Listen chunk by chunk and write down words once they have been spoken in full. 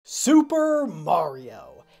Super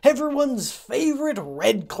Mario, everyone's favorite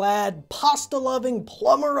red-clad, pasta-loving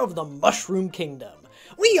plumber of the Mushroom Kingdom.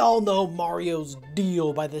 We all know Mario's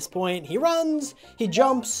deal by this point. He runs, he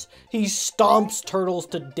jumps, he stomps turtles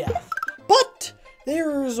to death. But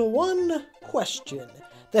there's one question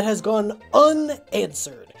that has gone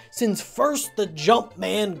unanswered since first the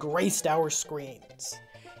Jumpman graced our screens.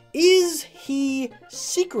 Is he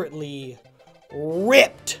secretly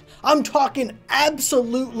ripped? I'm talking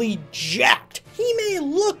absolutely jacked. He may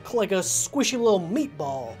look like a squishy little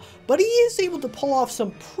meatball, but he is able to pull off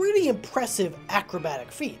some pretty impressive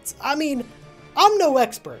acrobatic feats. I mean, I'm no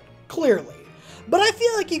expert, clearly, but I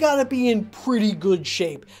feel like you gotta be in pretty good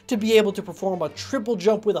shape to be able to perform a triple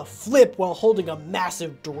jump with a flip while holding a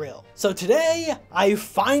massive drill. So today, I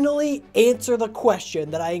finally answer the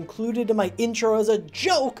question that I included in my intro as a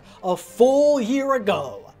joke a full year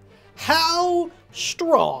ago. How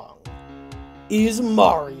strong is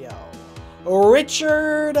Mario?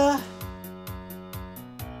 Richard,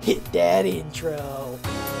 hit that intro.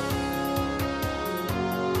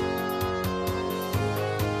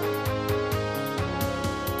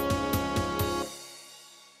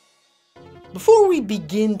 Before we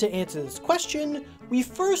begin to answer this question, we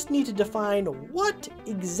first need to define what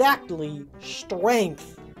exactly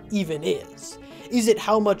strength even is. Is it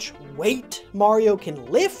how much weight Mario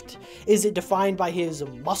can lift? Is it defined by his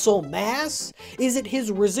muscle mass? Is it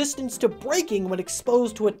his resistance to breaking when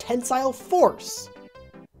exposed to a tensile force?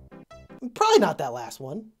 Probably not that last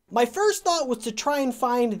one. My first thought was to try and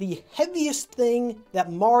find the heaviest thing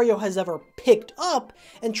that Mario has ever picked up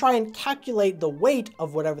and try and calculate the weight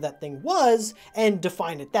of whatever that thing was and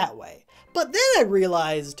define it that way. But then I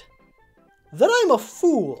realized that I'm a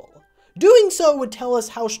fool. Doing so would tell us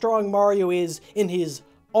how strong Mario is in his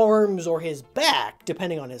arms or his back,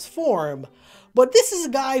 depending on his form, but this is a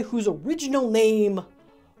guy whose original name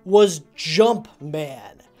was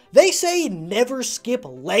Jumpman. They say never skip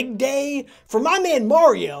leg day. For my man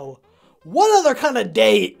Mario, what other kind of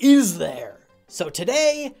day is there? So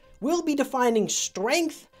today, we'll be defining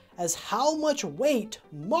strength as how much weight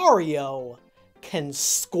Mario can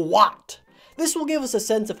squat. This will give us a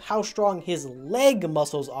sense of how strong his leg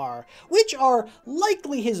muscles are, which are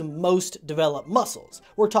likely his most developed muscles.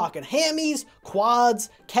 We're talking hammies, quads,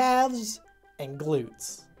 calves, and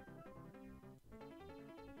glutes.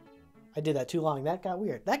 I did that too long. That got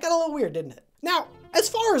weird. That got a little weird, didn't it? Now, as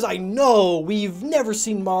far as I know, we've never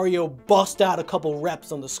seen Mario bust out a couple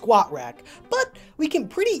reps on the squat rack, but we can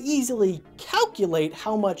pretty easily calculate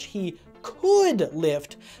how much he could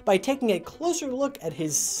lift by taking a closer look at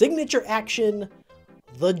his signature action,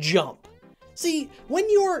 the jump. See, when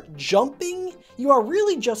you're jumping, you are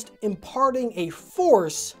really just imparting a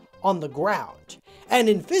force on the ground. And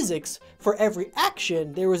in physics, for every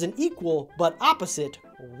action, there is an equal but opposite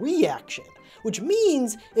reaction. Which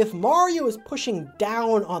means if Mario is pushing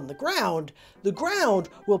down on the ground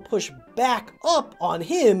will push back up on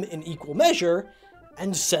him in equal measure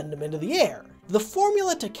and send him into the air. The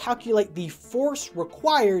formula to calculate the force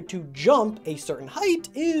required to jump a certain height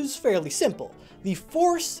is fairly simple. The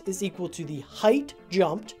force is equal to the height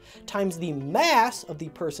jumped times the mass of the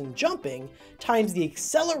person jumping times the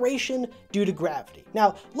acceleration due to gravity.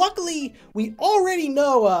 Now, luckily, we already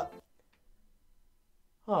know,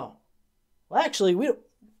 well, actually, we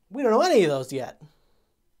don't know any of those yet.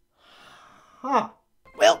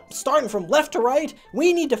 Well, starting from left to right,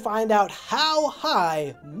 we need to find out how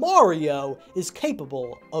high Mario is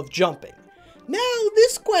capable of jumping. Now,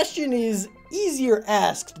 this question is easier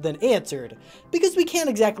asked than answered, because we can't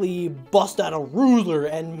exactly bust out a ruler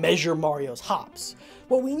and measure Mario's hops.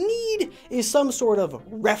 What we need is some sort of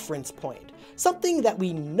reference point, something that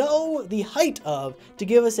we know the height of to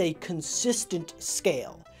give us a consistent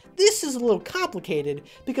scale. This is a little complicated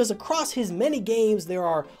because across his many games there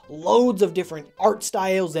are loads of different art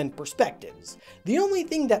styles and perspectives. The only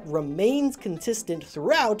thing that remains consistent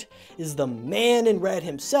throughout is the man in red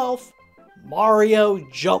himself, Mario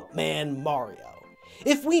Jumpman Mario.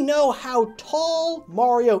 If we know how tall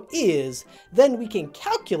Mario is, then we can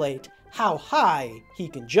calculate how high he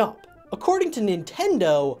can jump. According to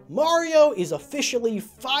Nintendo, Mario is officially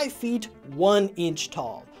 5 feet 1 inch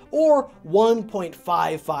tall, or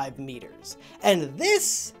 1.55 meters. And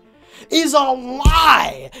this is a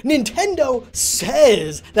lie! Nintendo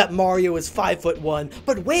says that Mario is 5'1",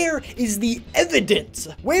 but where is the evidence?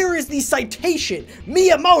 Where is the citation?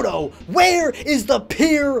 Miyamoto, where is the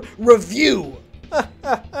peer review?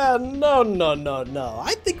 No.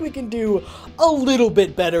 I think we can do a little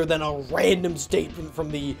bit better than a random statement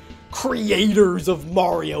from the creators of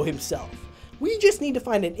Mario himself. We just need to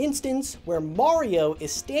find an instance where Mario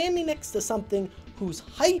is standing next to something whose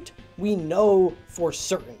height we know for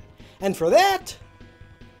certain. And for that,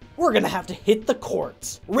 we're gonna have to hit the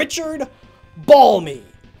courts. Richard, ball me.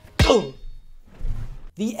 Ugh.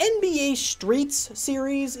 The NBA Streets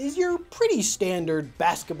series is your pretty standard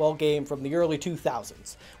basketball game from the early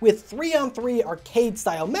 2000s, with 3-on-3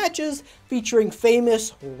 arcade-style matches featuring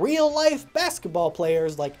famous real-life basketball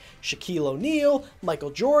players like Shaquille O'Neal,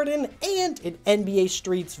 Michael Jordan, and in NBA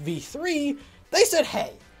Streets v3, they said,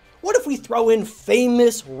 hey, what if we throw in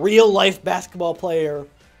famous real-life basketball player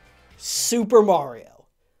Super Mario?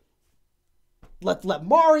 Let's let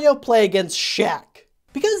Mario play against Shaq.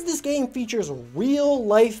 Because this game features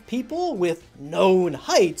real-life people with known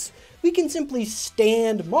heights, we can simply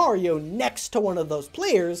stand Mario next to one of those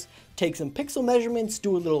players, take some pixel measurements,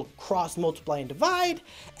 do a little cross multiply and divide,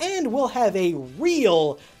 and we'll have a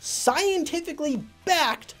real, scientifically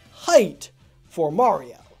backed height for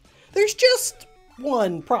Mario. There's just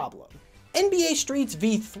one problem. NBA Streets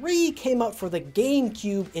v3 came out for the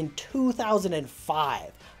GameCube in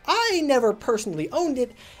 2005. I never personally owned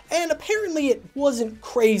it, and apparently it wasn't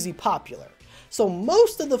crazy popular. So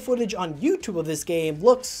most of the footage on YouTube of this game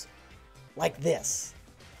looks like this.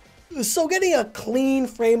 So getting a clean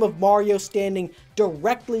frame of Mario standing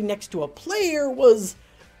directly next to a player was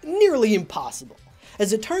nearly impossible.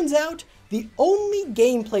 As it turns out, the only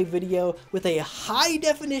gameplay video with a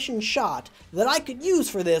high-definition shot that I could use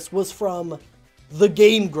for this was from The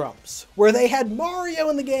Game Grumps, where they had Mario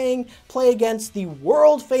and the gang play against the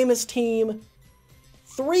world-famous team,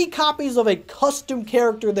 3 copies of a custom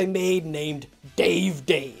character they made named Dave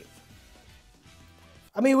Dave.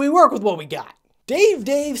 I mean, we work with what we got. Dave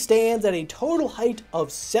Dave stands at a total height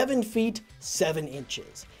of 7 feet 7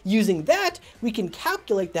 inches. Using that, we can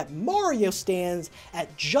calculate that Mario stands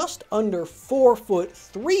at just under 4 foot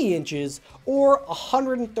 3 inches, or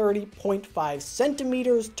 130.5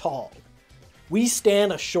 centimeters tall. We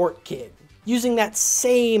stand a short kid. Using that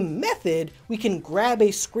same method, we can grab a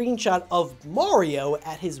screenshot of Mario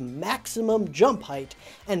at his maximum jump height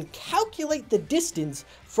and calculate the distance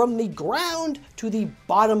from the ground to the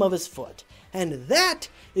bottom of his foot. And that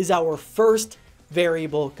is our first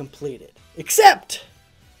variable completed. Except,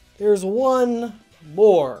 there's one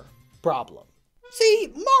more problem.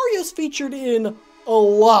 See, Mario's featured in a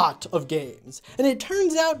lot of games, and it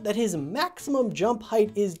turns out that his maximum jump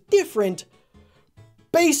height is different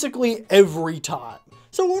basically every time.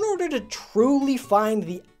 So in order to truly find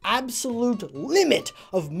the absolute limit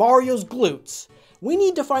of Mario's glutes, we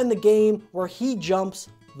need to find the game where he jumps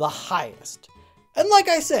the highest. And like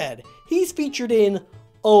I said, he's featured in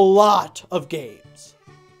a lot of games.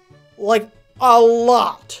 Like, a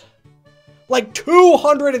lot. Like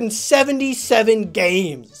 277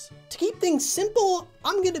 games. To keep things simple,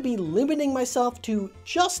 I'm going to be limiting myself to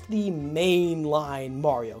just the mainline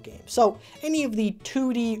Mario games. So any of the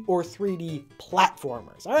 2D or 3D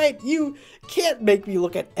platformers, alright? You can't make me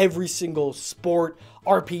look at every single sport,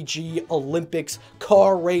 RPG, Olympics,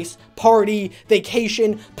 car race, party,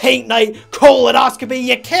 vacation, paint night, colonoscopy.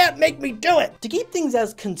 You can't make me do it! To keep things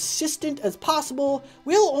as consistent as possible,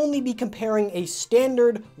 we'll only be comparing a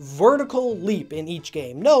standard vertical leap in each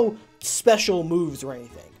game. No special moves or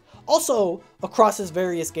anything. Also, across his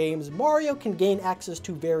various games, Mario can gain access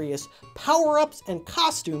to various power-ups and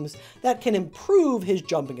costumes that can improve his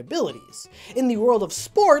jumping abilities. In the world of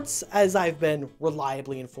sports, as I've been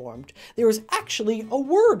reliably informed, there is actually a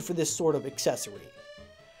word for this sort of accessory.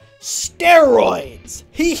 Steroids!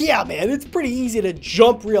 Yeah man, it's pretty easy to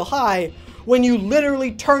jump real high when you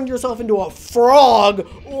literally turn yourself into a frog,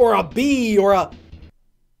 or a bee, or a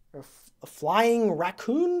flying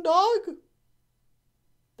raccoon dog?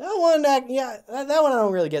 That one I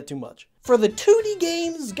don't really get too much. For the 2D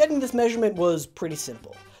games, getting this measurement was pretty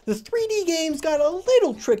simple. The 3D games got a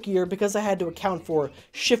little trickier because I had to account for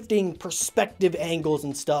shifting perspective angles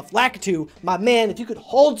and stuff. Lakitu, my man, if you could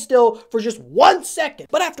hold still for just 1 second.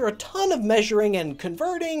 But after a ton of measuring and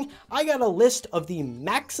converting, I got a list of the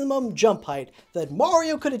maximum jump height that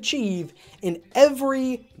Mario could achieve in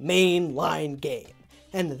every mainline game.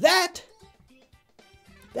 And that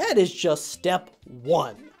is just step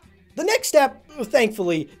 1. The next step,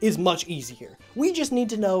 thankfully, is much easier. We just need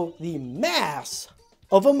to know the mass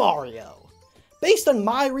of a Mario. Based on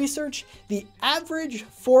my research, the average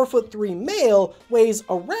 4'3" male weighs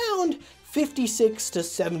around 56 to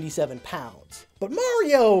 77 pounds. But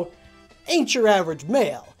Mario ain't your average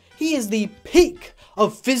male. He is the peak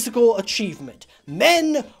of physical achievement.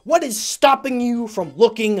 Men, what is stopping you from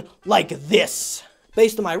looking like this?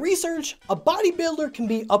 Based on my research, a bodybuilder can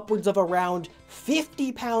be upwards of around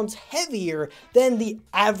 50 pounds heavier than the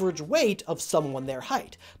average weight of someone their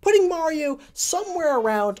height, putting Mario somewhere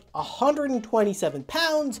around 127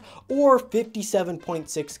 pounds or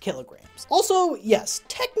 57.6 kilograms. Also, yes,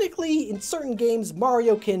 technically in certain games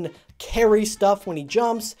Mario can carry stuff when he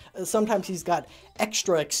jumps. Sometimes he's got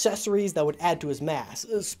extra accessories that would add to his mass.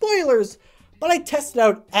 Spoilers, but I tested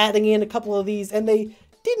out adding in a couple of these and they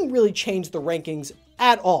didn't really change the rankings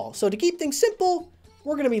at all. So to keep things simple,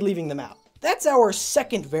 we're going to be leaving them out. That's our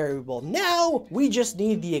second variable. Now we just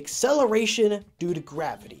need the acceleration due to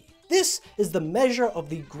gravity. This is the measure of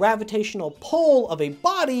the gravitational pull of a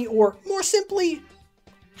body, or more simply,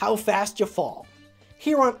 how fast you fall.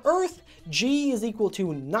 Here on Earth, G is equal to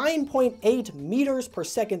 9.8 meters per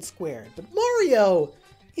second squared, but Mario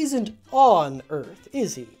isn't on Earth,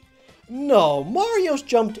 is he? No, Mario's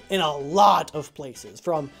jumped in a lot of places,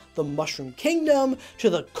 from the Mushroom Kingdom, to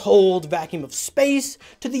the cold vacuum of space,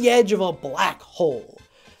 to the edge of a black hole.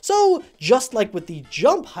 So, just like with the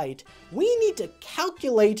jump height, we need to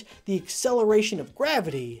calculate the acceleration of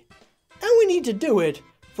gravity, and we need to do it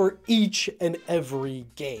for each and every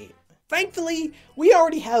game. Thankfully, we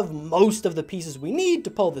already have most of the pieces we need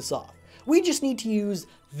to pull this off. We just need to use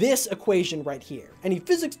this equation right here. Any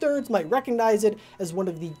physics nerds might recognize it as one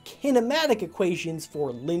of the kinematic equations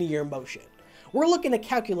for linear motion. We're looking to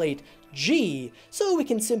calculate G, so we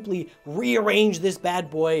can simply rearrange this bad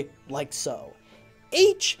boy like so.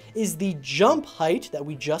 H is the jump height that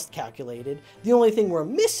we just calculated. The only thing we're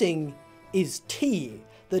missing is T,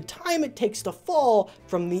 the time it takes to fall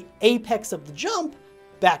from the apex of the jump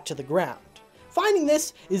back to the ground. Finding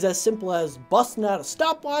this is as simple as busting out a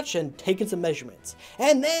stopwatch and taking some measurements,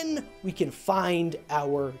 and then we can find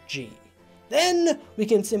our G. Then we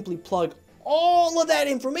can simply plug all of that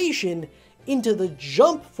information into the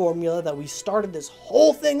jump formula that we started this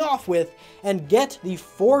whole thing off with and get the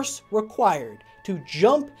force required to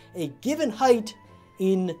jump a given height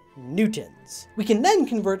in newtons. We can then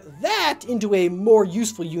convert that into a more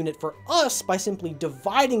useful unit for us by simply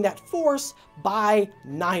dividing that force by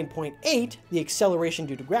 9.8, the acceleration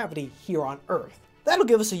due to gravity here on Earth. That'll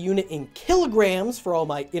give us a unit in kilograms for all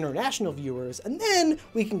my international viewers, and then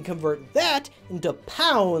we can convert that into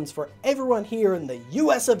pounds for everyone here in the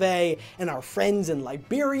US of A and our friends in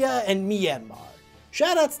Liberia and Myanmar.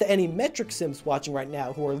 Shoutouts to any metric simps watching right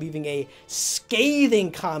now who are leaving a scathing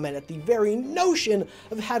comment at the very notion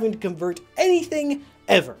of having to convert anything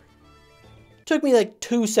ever. Took me like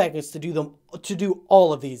 2 seconds to do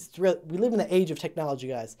all of these. We live in the age of technology,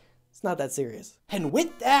 guys. It's not that serious. And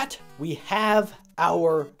with that, we have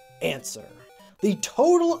our answer. The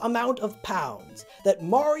total amount of pounds that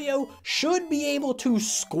Mario should be able to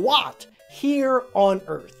squat here on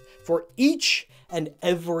Earth for each and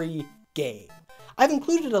every game. I've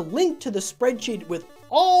included a link to the spreadsheet with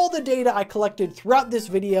all the data I collected throughout this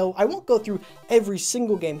video. I won't go through every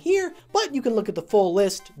single game here, but you can look at the full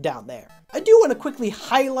list down there. I do want to quickly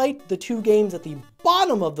highlight the 2 games at the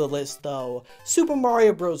bottom of the list though, Super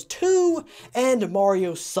Mario Bros. 2 and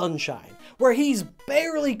Mario Sunshine, where he's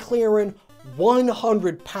barely clearing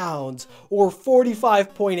 100 pounds or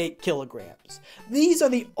 45.8 kilograms. These are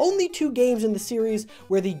the only 2 games in the series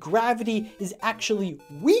where the gravity is actually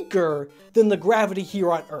weaker than the gravity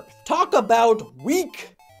here on Earth. Talk about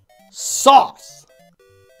weak sauce!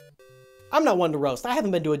 I'm not one to roast. I haven't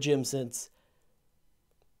been to a gym since...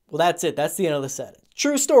 Well, that's it. That's the end of the sentence.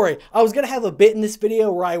 True story. I was going to have a bit in this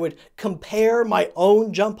video where I would compare my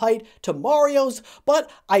own jump height to Mario's,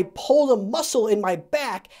 but I pulled a muscle in my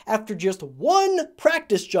back after just 1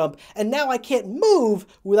 practice jump, and now I can't move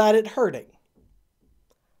without it hurting.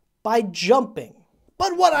 By jumping.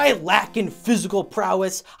 But what I lack in physical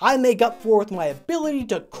prowess, I make up for with my ability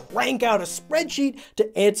to crank out a spreadsheet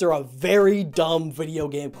to answer a very dumb video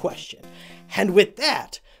game question. And with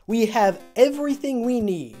that, we have everything we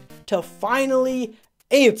need to finally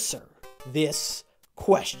answer this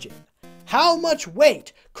question. How much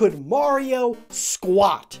weight could Mario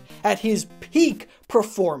squat at his peak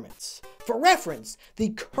performance? For reference, the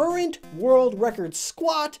current world record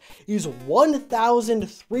squat is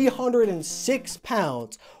 1,306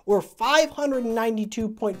 pounds, or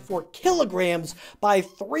 592.4 kilograms by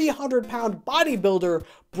 300-pound bodybuilder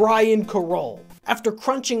Brian Carroll. After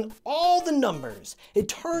crunching all the numbers, it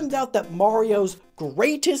turns out that Mario's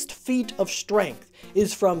greatest feat of strength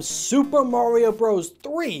is from Super Mario Bros.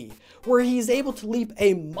 3, where he's able to leap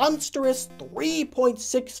a monstrous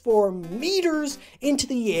 3.64 meters into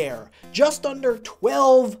the air, just under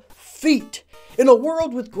 12 feet, in a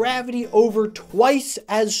world with gravity over twice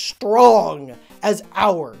as strong as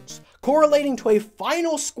ours, correlating to a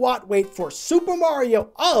final squat weight for Super Mario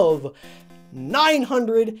of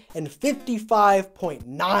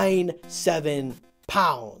 955.97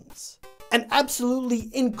 pounds. An absolutely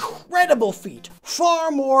incredible feat,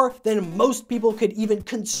 far more than most people could even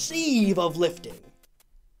conceive of lifting.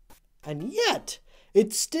 And yet,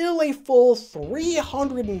 it's still a full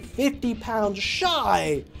 350 pounds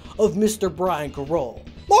shy of Mr. Brian Caroll.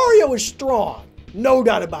 Mario is strong, no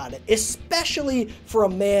doubt about it, especially for a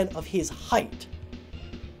man of his height.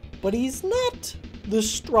 But he's not the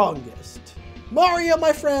strongest. Mario,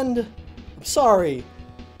 my friend, I'm sorry,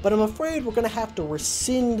 but I'm afraid we're gonna have to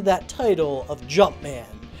rescind that title of Jumpman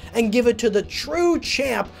and give it to the true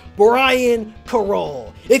champ, Brian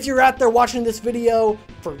Caroll. If you're out there watching this video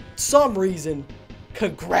for some reason,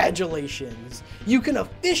 congratulations. You can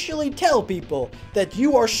officially tell people that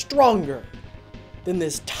you are stronger than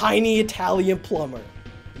this tiny Italian plumber.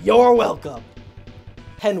 You're welcome.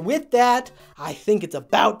 And with that, I think it's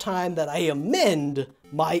about time that I amend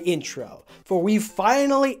my intro, for we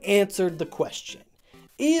finally answered the question.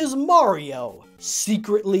 Is Mario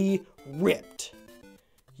secretly ripped?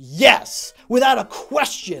 Yes, without a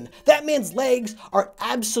question. That man's legs are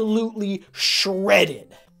absolutely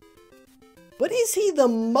shredded. But is he the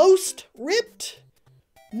most ripped?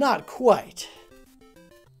 Not quite.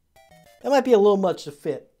 That might be a little much to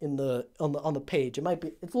fit in on the page. It's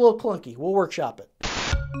a little clunky. We'll workshop it.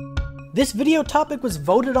 This video topic was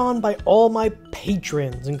voted on by all my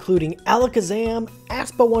patrons, including Alakazam,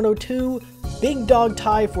 Aspa102, Big Dog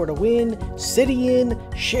Ty for the win, Sidian,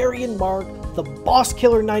 Sherry and Mark, the Boss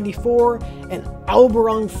Killer 94, and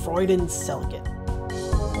Alberong Freuden Selkit.